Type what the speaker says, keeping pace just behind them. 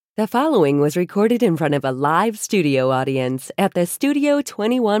The following was recorded in front of a live studio audience at the Studio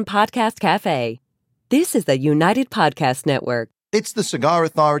 21 Podcast Cafe. This is the United Podcast Network. It's the Cigar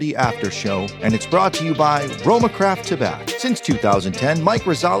Authority After Show, and it's brought to you by Roma Craft Tobacco. Since 2010, Mike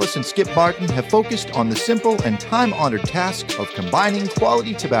Rosales and Skip Martin have focused on the simple and time-honored task of combining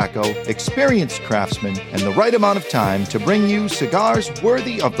quality tobacco, experienced craftsmen, and the right amount of time to bring you cigars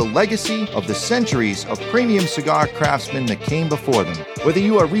worthy of the legacy of the centuries of premium cigar craftsmen that came before them. Whether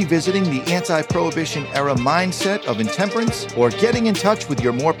you are revisiting the anti-prohibition era mindset of intemperance or getting in touch with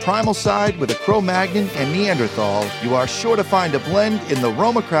your more primal side with a Cro-Magnon and Neanderthal, you are sure to find a blend in the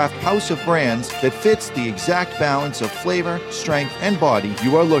Roma Craft house of brands that fits the exact balance of flavor, strength, and body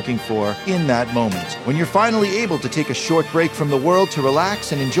you are looking for in that moment. When you're finally able to take a short break from the world to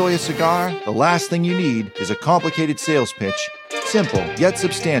relax and enjoy a cigar, the last thing you need is a complicated sales pitch. Simple, yet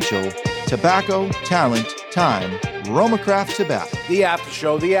substantial. Tobacco, talent, time. Roma Craft Tobacco. The after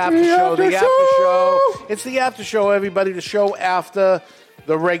show, the after show, the after show. It's the after show, everybody. The show after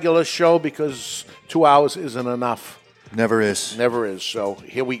the regular show because 2 hours isn't enough. Never is. Never is. So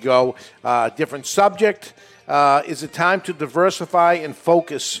here we go. Different subject. Is it time to diversify and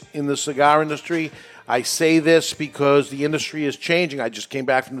focus in the cigar industry? I say this because the industry is changing. I just came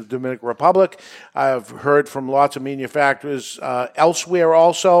back from the Dominican Republic. I've heard from lots of manufacturers elsewhere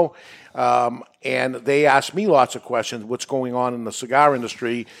also, and they ask me lots of questions. What's going on in the cigar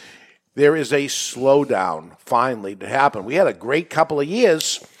industry? There is a slowdown finally to happen. We had a great couple of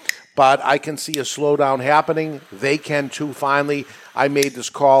years, but I can see a slowdown happening. They can too, finally. I made this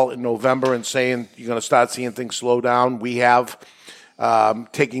call in November and saying you're going to start seeing things slow down. We have,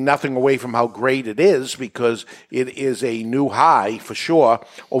 taking nothing away from how great it is, because it is a new high for sure.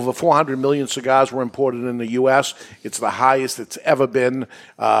 Over 400 million cigars were imported in the U.S. It's the highest it's ever been.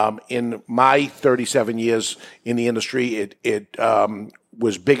 In my 37 years in the industry, it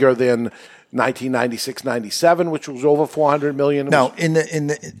was bigger than 1996-97, which was over 400 million. Now,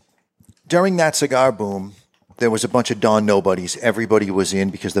 during that cigar boom, there was a bunch of Don Nobodies. Everybody was in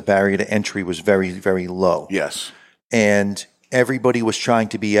because the barrier to entry was very, very low. Yes. And everybody was trying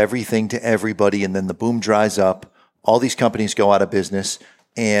to be everything to everybody, and then the boom dries up. All these companies go out of business.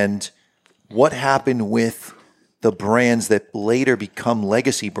 And what happened with the brands that later become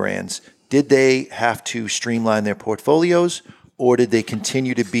legacy brands? Did they have to streamline their portfolios, or did they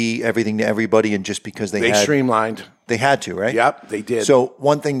continue to be everything to everybody, and just because they streamlined? They had to, right? Yep, they did. So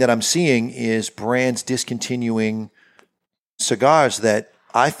one thing that I'm seeing is brands discontinuing cigars that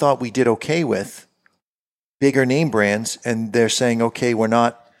I thought we did okay with, bigger name brands, and they're saying, okay, we're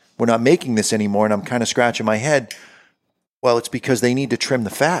not making this anymore. And I'm kind of scratching my head. Well, it's because they need to trim the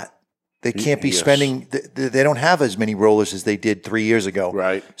fat. They can't be spending, they don't have as many rollers as they did 3 years ago.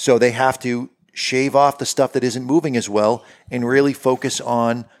 Right. So they have to shave off the stuff that isn't moving as well and really focus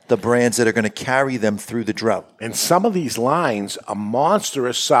on the brands that are going to carry them through the drought. And some of these lines are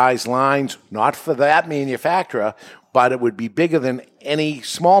monstrous size lines, not for that manufacturer, but it would be bigger than any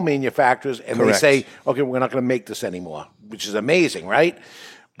small manufacturers. And Correct. They say, okay, we're not going to make this anymore, which is amazing, right?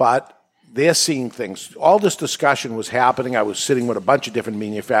 But they're seeing things. All this discussion was happening. I was sitting with a bunch of different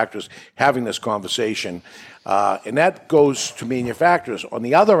manufacturers having this conversation. And that goes to manufacturers. On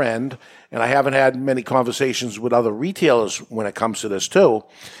the other end, and I haven't had many conversations with other retailers when it comes to this too,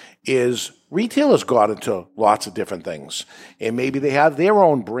 is retailers got into lots of different things. And maybe they have their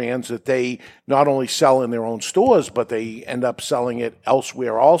own brands that they not only sell in their own stores, but they end up selling it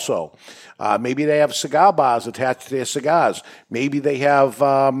elsewhere also. Maybe they have cigar bars attached to their cigars. Maybe they have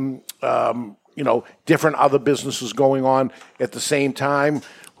different other businesses going on at the same time.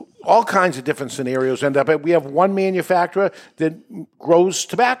 All kinds of different scenarios end up. We have one manufacturer that grows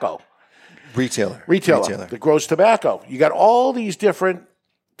tobacco. Retailer That grows tobacco. You got all these different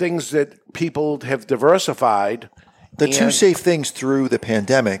things that people have diversified. The two safe things through the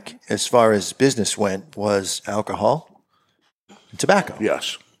pandemic, as far as business went, was alcohol and tobacco.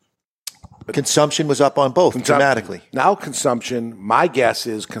 Yes. Consumption was up on both dramatically. Now consumption, my guess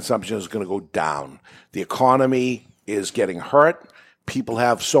is consumption is going to go down. The economy is getting hurt. People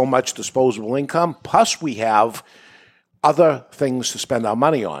have so much disposable income. Plus, we have other things to spend our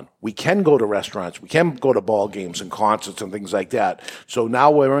money on. We can go to restaurants. We can go to ball games and concerts and things like that. So now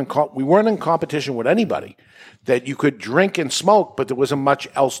we weren't in competition with anybody. That you could drink and smoke, but there wasn't much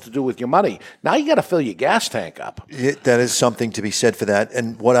else to do with your money. Now you got to fill your gas tank up. That is something to be said for that.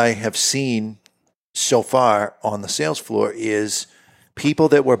 And what I have seen so far on the sales floor is people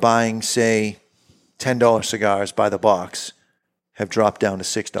that were buying, say, $10 cigars by the box have dropped down to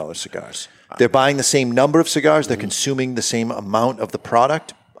 $6 cigars. They're buying the same number of cigars. They're consuming the same amount of the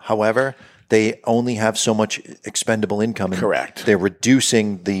product. However, they only have so much expendable income. Correct. They're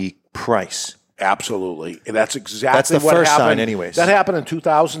reducing the price. Absolutely. And that's exactly That's the what first happened. sign anyways. That happened in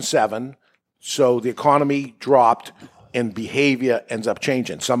 2007. So the economy dropped and behavior ends up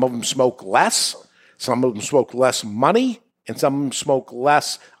changing. Some of them smoke less. Some of them smoke less money. And some of them smoke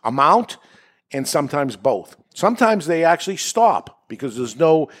less amount. And sometimes both. Sometimes they actually stop because there's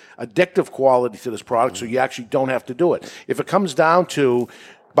no addictive quality to this product, so you actually don't have to do it. If it comes down to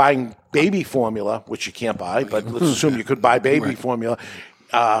buying baby formula, which you can't buy, but let's assume you could buy baby formula,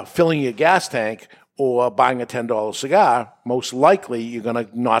 filling your gas tank or buying a $10 cigar, most likely you're going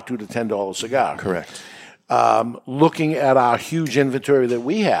to not do the $10 cigar. Correct. Looking at our huge inventory that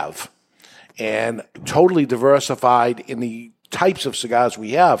we have and totally diversified in the types of cigars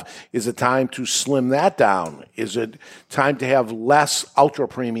we have, is it time to slim that down? Is it time to have less ultra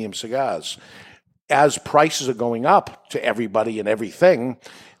premium cigars? As prices are going up to everybody and everything,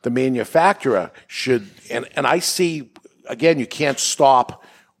 the manufacturer should, and I see, again, you can't stop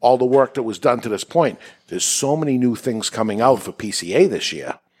all the work that was done to this point. There's so many new things coming out for PCA this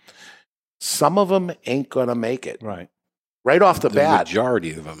year. Some of them ain't going to make it. Right off the bat. The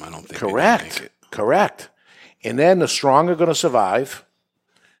majority of them, I don't think. Correct. And then the strong are going to survive.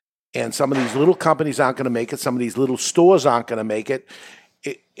 And some of these little companies aren't going to make it. Some of these little stores aren't going to make it.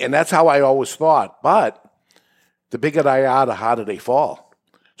 And that's how I always thought. But the bigger they are, the harder they fall.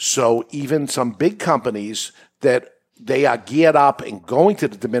 So even some big companies that they are geared up and going to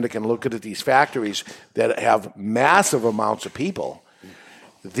the Dominican, looking at these factories that have massive amounts of people,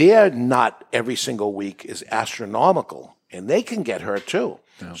 their nut every single week is astronomical. And they can get hurt too.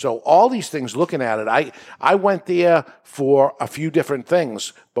 Yeah. So all these things, looking at it, I went there for a few different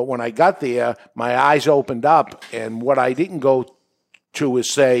things. But when I got there, my eyes opened up. And what I didn't go to is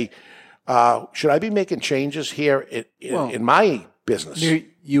say, should I be making changes here in my business?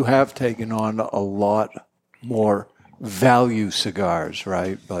 You have taken on a lot more value cigars,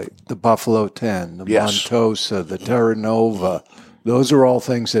 right? Like the Buffalo 10, the Montosa, the Terra Nova. Those are all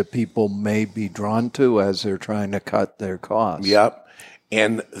things that people may be drawn to as they're trying to cut their costs. Yep.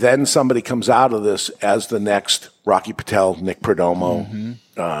 And then somebody comes out of this as the next Rocky Patel, Nick Perdomo,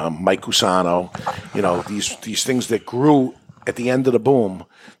 Mike Cusano, these things that grew at the end of the boom,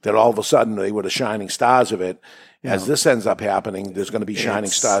 that all of a sudden they were the shining stars of it. As this ends up happening, there's going to be shining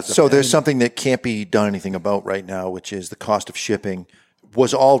stars. So there's something that can't be done anything about right now, which is the cost of shipping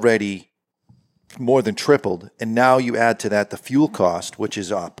was already more than tripled. And now you add to that the fuel cost, which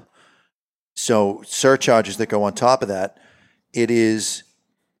is up. So surcharges that go on top of that, it is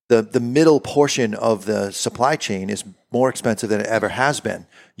the middle portion of the supply chain is more expensive than it ever has been.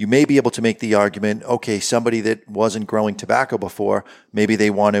 You may be able to make the argument, okay, somebody that wasn't growing tobacco before, maybe they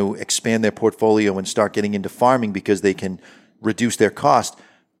want to expand their portfolio and start getting into farming because they can reduce their cost.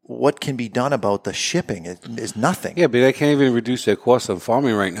 What can be done about the shipping? It is nothing. Yeah, but they can't even reduce their cost on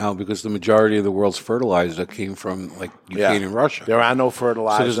farming right now because the majority of the world's fertilizer came from Ukraine and Russia. There are no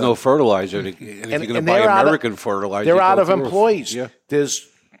fertilizer. So there's no fertilizer. And if you're going to buy American fertilizer, they're out of employees. Yeah.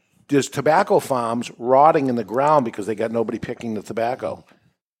 There's tobacco farms rotting in the ground because they got nobody picking the tobacco.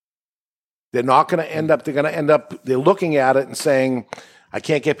 They're not going to end up. They're looking at it and saying, "I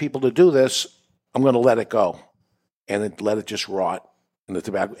can't get people to do this. I'm going to let it go, and then let it just rot." In the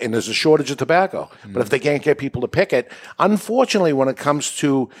tobacco, and there's a shortage of tobacco. But if they can't get people to pick it, unfortunately, when it comes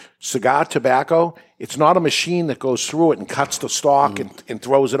to cigar tobacco, it's not a machine that goes through it and cuts the stalk and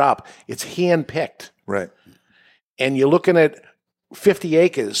throws it up. It's hand picked. Right. And you're looking at 50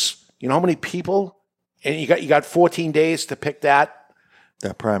 acres. You know how many people? And you got 14 days to pick that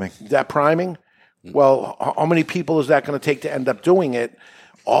priming. Well, how many people is that going to take to end up doing it?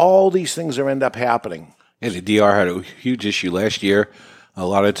 All these things end up happening. Yeah, the DR had a huge issue last year. A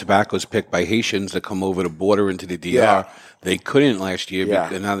lot of tobacco is picked by Haitians that come over the border into the DR. Yeah. They couldn't last year. Yeah.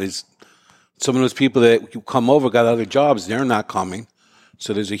 Now there's some of those people that come over got other jobs. They're not coming.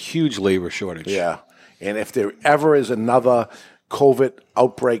 So there's a huge labor shortage. Yeah. And if there ever is another COVID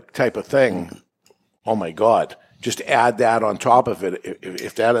outbreak type of thing, oh, my God, just add that on top of it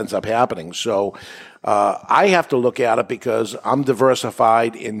if that ends up happening. So I have to look at it because I'm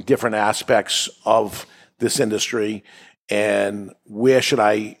diversified in different aspects of this industry. And where should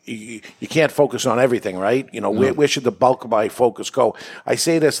you can't focus on everything, right? Where should the bulk of my focus go? I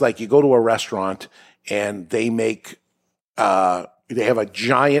say this like you go to a restaurant and they have a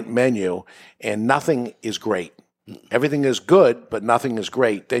giant menu and nothing is great. Everything is good, but nothing is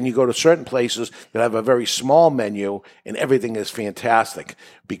great. Then you go to certain places that have a very small menu and everything is fantastic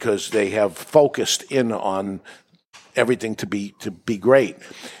because they have focused in on everything to be great.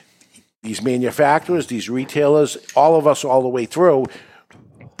 These manufacturers, these retailers, all of us all the way through,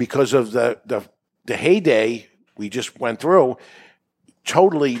 because of the heyday we just went through,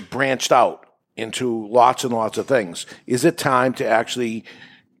 totally branched out into lots and lots of things. Is it time to actually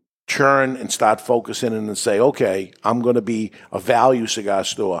turn and start focusing and say, okay, I'm going to be a value cigar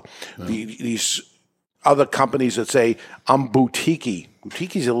store? These other companies that say, I'm boutique.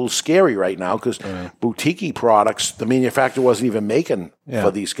 Boutique is a little scary right now because boutique products, the manufacturer wasn't even making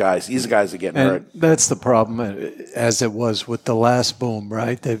for these guys. These guys are getting hurt. That's the problem, as it was with the last boom,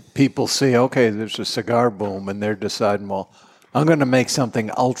 right? That people see, okay, there's a cigar boom, and they're deciding, well, I'm going to make something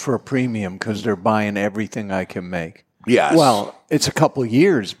ultra premium because they're buying everything I can make. Yes. Well, it's a couple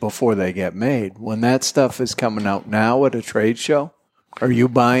years before they get made. When that stuff is coming out now at a trade show, are you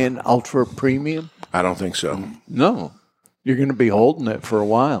buying ultra premium? I don't think so. No. You're going to be holding it for a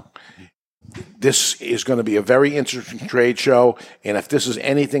while. This is going to be a very interesting trade show, and if this is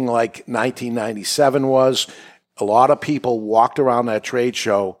anything like 1997 was, a lot of people walked around that trade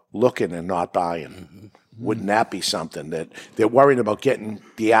show looking and not buying. Wouldn't that be something that they're worried about getting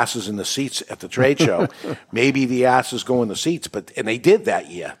the asses in the seats at the trade show? Maybe the asses go in the seats, and they did that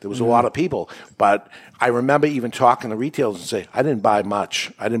year. There was a lot of people. But I remember even talking to retailers and say, I didn't buy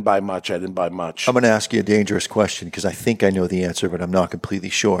much. I didn't buy much. I'm going to ask you a dangerous question because I think I know the answer, but I'm not completely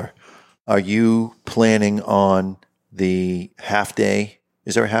sure. Are you planning on the half day?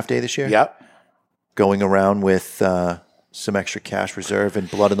 Is there a half day this year? Yep. Going around with some extra cash reserve and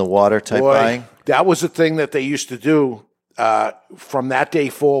blood in the water type buying? That was the thing that they used to do from that day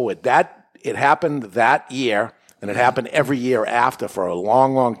forward. That it happened that year, and it happened every year after for a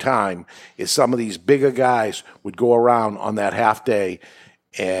long, long time, is some of these bigger guys would go around on that half day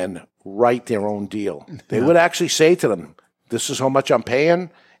and write their own deal. They would actually say to them, this is how much I'm paying,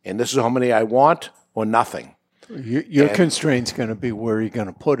 and this is how many I want, or nothing. Your constraint's going to be where you're going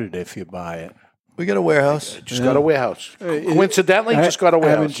to put it if you buy it. We got a warehouse. Just got a warehouse. Coincidentally, just got a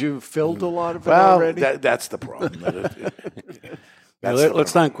warehouse. Haven't you filled a lot of it already? That's the problem.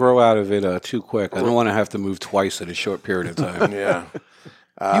 Let's not grow out of it too quick. I don't want to have to move twice in a short period of time. Yeah.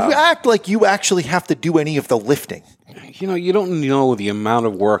 You act like you actually have to do any of the lifting. You don't know the amount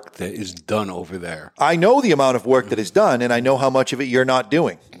of work that is done over there. I know the amount of work that is done, and I know how much of it you're not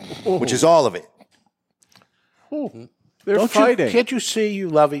doing, which is all of it. They're fighting. Can't you see you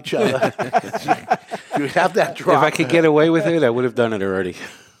love each other? You have that drop. If I could get away with it, I would have done it already.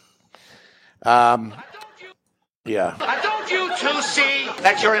 Yeah. Don't you two see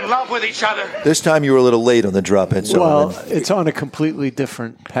that you're in love with each other? This time you were a little late on the drop in. Well, it's on a completely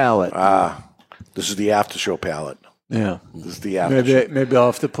different palette. This is the after show palette. Yeah. This is the after show. Maybe I'll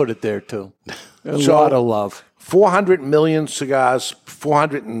have to put it there, too. A lot of love. 400 million cigars,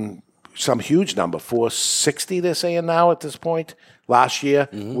 400 and some huge number, 460 they're saying now at this point. Last year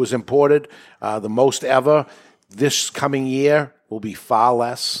was imported, the most ever. This coming year will be far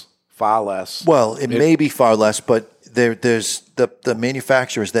less. Well, it may be far less, but there's the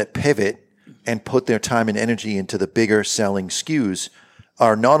manufacturers that pivot and put their time and energy into the bigger selling SKUs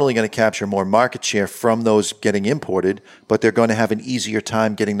are not only going to capture more market share from those getting imported, but they're going to have an easier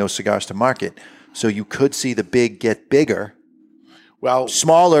time getting those cigars to market. So you could see the big get bigger. Well,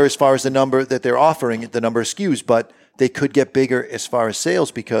 smaller as far as the number that they're offering, the number of SKUs, but they could get bigger as far as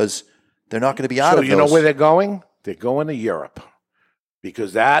sales because they're not going to be out of those. So you know where they're going? They're going to Europe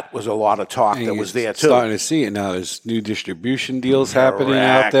because that was a lot of talk that was there too. Starting to see it now. There's new distribution deals happening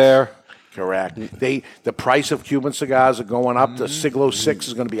out there. Correct. The price of Cuban cigars are going up. The Siglo 6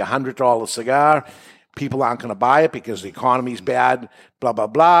 is going to be a $100 cigar. People aren't going to buy it because the economy's bad, blah, blah,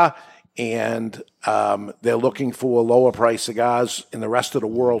 blah. And they're looking for lower price cigars in the rest of the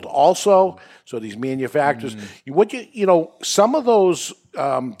world also. So these manufacturers, some of those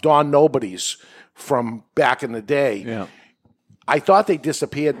Don Nobodies from back in the day, I thought they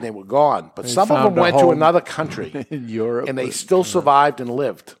disappeared and they were gone. But some of them went to another country in Europe, and they still survived and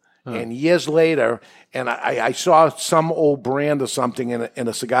lived. And years later, and I saw some old brand or something in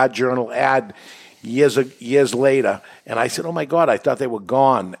a Cigar Journal ad years later, and I said, oh, my God, I thought they were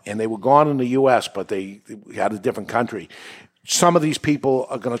gone. And they were gone in the U.S., but they had a different country. Some of these people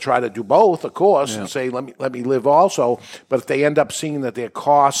are going to try to do both, of course, and say, let me live also. But if they end up seeing that their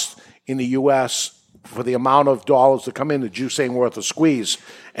costs in the U.S. for the amount of dollars that come in, the juice ain't worth a squeeze,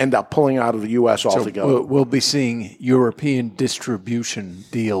 end up pulling out of the U.S. altogether. So we'll be seeing European distribution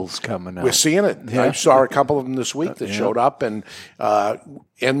deals coming out. We're seeing it. Yeah. I saw a couple of them this week that showed up, and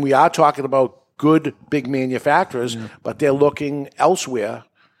we are talking about good big manufacturers, but they're looking elsewhere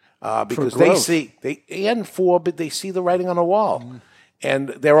because they see but they see the writing on the wall. And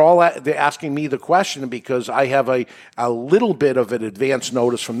they're asking me the question because I have a little bit of an advance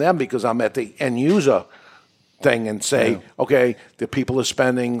notice from them because I'm at the end user thing and say, okay, the people are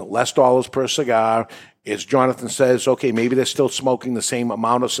spending less dollars per cigar. As Jonathan says, okay, maybe they're still smoking the same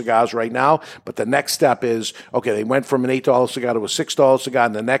amount of cigars right now, but the next step is, okay, they went from an $8 cigar to a $6 cigar,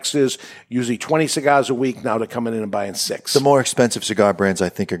 and the next is usually 20 cigars a week. Now they're coming in and buying 6. The more expensive cigar brands, I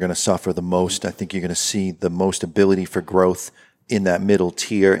think, are going to suffer the most. I think you're going to see the most ability for growth in that middle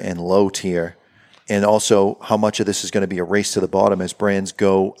tier and low tier. And also, how much of this is going to be a race to the bottom as brands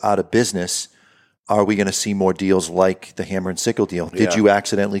go out of business? Are we going to see more deals like the Hammer and Sickle deal? Did you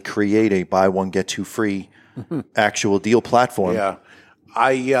accidentally create a buy one, get two free actual deal platform? Yeah.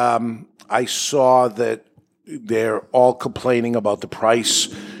 I saw that they're all complaining about the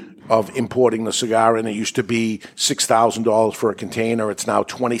price of importing the cigar, and it used to be $6,000 for a container. It's now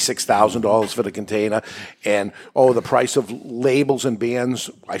 $26,000 for the container. And, the price of labels and bands,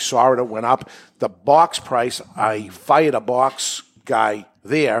 I saw it went up. The box price, I fired a box guy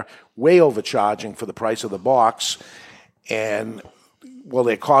there, way overcharging for the price of the box. And,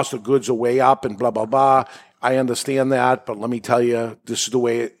 their cost of goods are way up and blah, blah, blah. I understand that, but let me tell you, this is the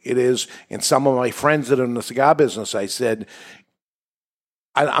way it is. And some of my friends that are in the cigar business, I said,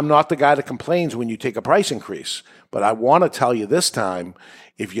 I'm not the guy that complains when you take a price increase, but I want to tell you this time,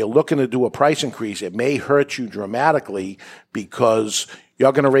 if you're looking to do a price increase, it may hurt you dramatically because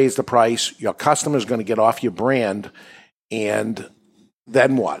you're going to raise the price, your customer's going to get off your brand, and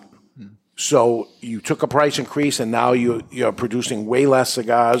then what? So you took a price increase, and now you're producing way less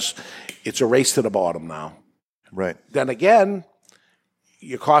cigars. It's a race to the bottom now. Right. Then again,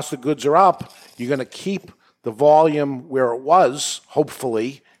 your cost of goods are up. You're going to keep the volume where it was,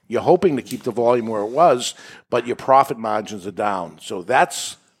 hopefully. You're hoping to keep the volume where it was, but your profit margins are down. So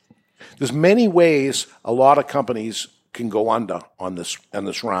there's many ways a lot of companies can go under on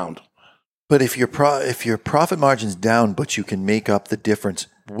this round. But if your profit margin's down, but you can make up the difference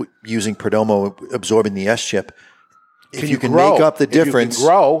using Perdomo absorbing the S chip, if you can make up the difference,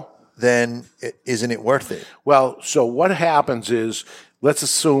 then isn't it worth it? Well, so what happens is, let's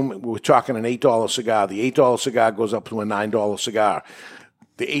assume we're talking an $8 cigar. The $8 cigar goes up to a $9 cigar.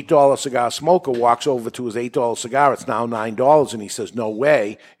 The $8 cigar smoker walks over to his $8 cigar. It's now $9, and he says, no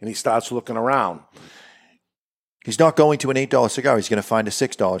way, and he starts looking around. He's not going to an $8 cigar. He's going to find a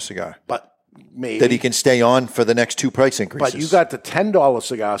 $6 cigar. But maybe that he can stay on for the next 2 price increases. But you got the $10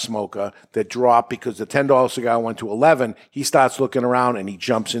 cigar smoker that dropped because the $10 cigar went to $11. He starts looking around, and he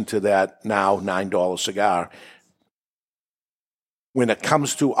jumps into that now $9 cigar. When it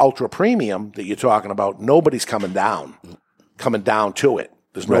comes to ultra premium that you're talking about, nobody's coming down to it.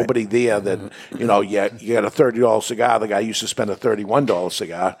 There's nobody there that, you got a $30 cigar. The guy used to spend a $31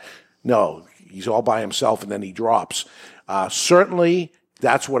 cigar. No, he's all by himself, and then he drops. Certainly,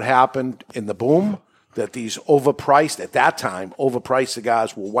 that's what happened in the boom, that these overpriced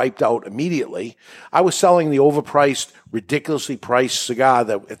cigars were wiped out immediately. I was selling the overpriced, ridiculously priced cigar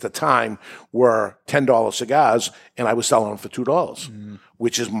that at the time were $10 cigars, and I was selling them for $2,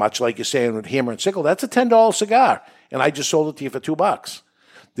 which is much like you're saying with Hammer and Sickle. That's a $10 cigar, and I just sold it to you for $2.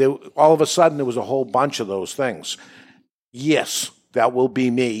 All of a sudden, there was a whole bunch of those things. Yes, that will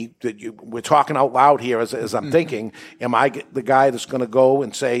be me. We're talking out loud here as I'm thinking, am I the guy that's going to go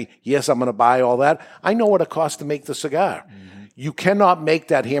and say, yes, I'm going to buy all that? I know what it costs to make the cigar. You cannot make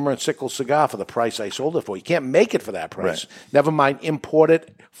that Hammer and Sickle cigar for the price I sold it for. You can't make it for that price. Right. Never mind import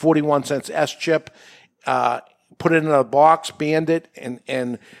it, 41 cents S chip, put it in a box, band it,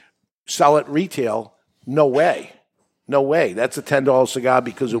 and sell it retail. No way. No way. That's a $10 cigar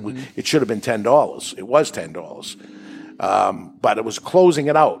because it should have been $10. It was $10. But it was closing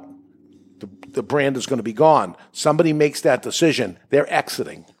it out. The brand is going to be gone. Somebody makes that decision, they're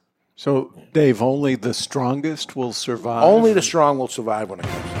exiting. So, Dave, only the strongest will survive? Only the strong will survive when it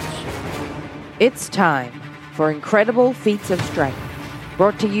comes to this. It's time for Incredible Feats of Strength,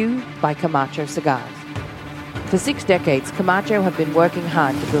 brought to you by Camacho Cigars. For 6 decades, Camacho have been working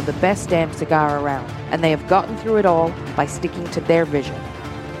hard to build the best damn cigar around, and they have gotten through it all by sticking to their vision.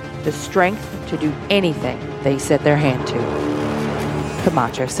 The strength to do anything they set their hand to.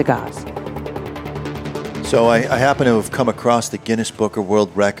 Camacho Cigars. So I happen to have come across the Guinness Book of World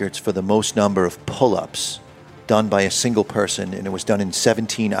Records for the most number of pull-ups done by a single person, and it was done in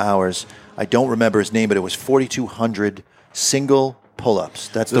 17 hours. I don't remember his name, but it was 4,200 single pull-ups.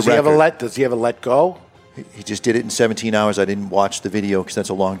 That's the record. Does he ever let go? He just did it in 17 hours. I didn't watch the video because that's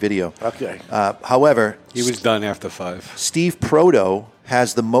a long video. Okay. However, he was done after 5. Steve Proto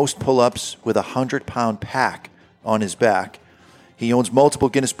has the most pull-ups with a 100-pound pack on his back. He owns multiple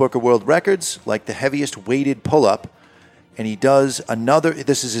Guinness Book of World Records, like the heaviest weighted pull-up, and he does another,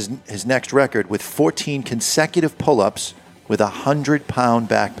 this is his next record, with 14 consecutive pull-ups with a 100-pound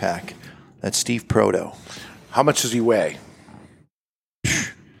backpack. That's Steve Proto. How much does he weigh?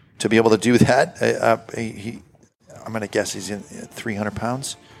 To be able to do that, I'm going to guess he's in 300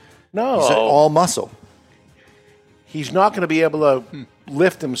 pounds. No. He's all muscle. He's not going to be able to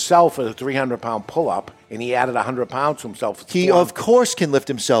lift himself at a 300-pound pull-up, and he added 100 pounds to himself. He, of course, can lift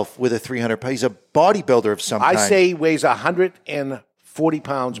himself with a 300 pounds. He's a bodybuilder of some kind. I say he weighs 140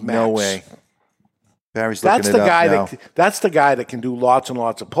 pounds max. No way. Barry's looking it up now. That's the guy that can do lots and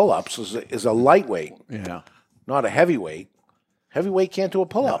lots of pull-ups, is a lightweight, not a heavyweight. Heavyweight can't do a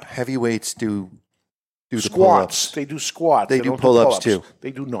pull-up. No, heavyweights do squats. The pull-ups. They do squats. They do pull-ups too.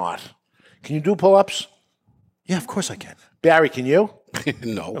 They do not. Can you do pull-ups? Yeah, of course I can. Barry, can you?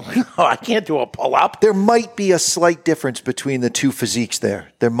 No. No, I can't do a pull-up. There might be a slight difference between the two physiques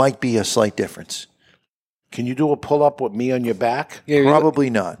there. There might be a slight difference. Can you do a pull-up with me on your back? Yeah, probably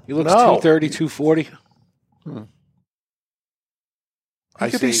not. He looks 230, 240. He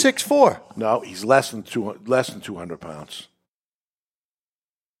could be 6'4". No, he's less than 200 pounds.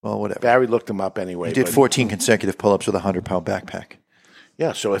 Well, whatever. Barry looked him up anyway. He did 14 consecutive pull-ups with a 100-pound backpack.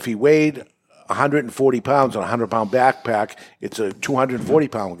 Yeah, so if he weighed 140 pounds on a 100-pound backpack, it's a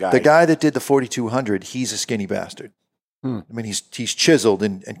 240-pound guy. The guy that did the 4,200, he's a skinny bastard. I mean, he's chiseled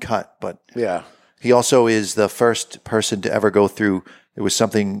and cut, but yeah, he also is the first person to ever go through, it was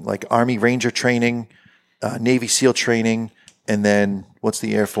something like Army Ranger training, Navy SEAL training, and then what's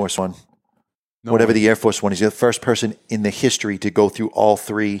the Air Force one? Whatever the Air Force one is. He's the first person in the history to go through all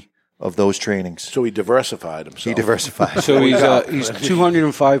three of those trainings. So he diversified himself. He diversified. So he's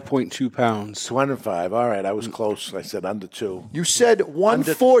 205.2 pounds. 205. All right, I was close. I said under 2. You said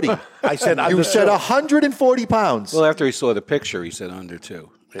 140. I said under 2. You said 140 pounds. Well, after he saw the picture, he said under 2.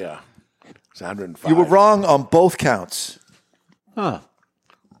 Yeah. It's 105. You were wrong on both counts. Huh.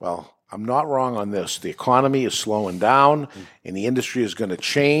 Well, I'm not wrong on this. The economy is slowing down, and the industry is going to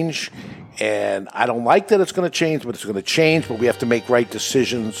change. And I don't like that it's going to change, but it's going to change. But we have to make right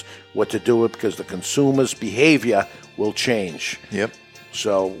decisions what to do it because the consumer's behavior will change. Yep.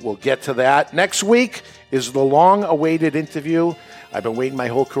 So we'll get to that. Next week is the long-awaited interview. I've been waiting my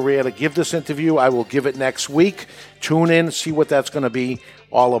whole career to give this interview. I will give it next week. Tune in, see what that's going to be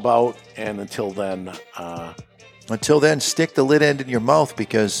all about. And until then, stick the lid end in your mouth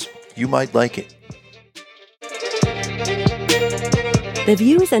because you might like it. The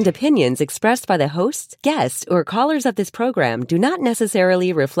views and opinions expressed by the hosts, guests, or callers of this program do not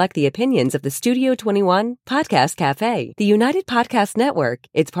necessarily reflect the opinions of the Studio 21 Podcast Cafe, the United Podcast Network,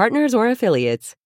 its partners, or affiliates.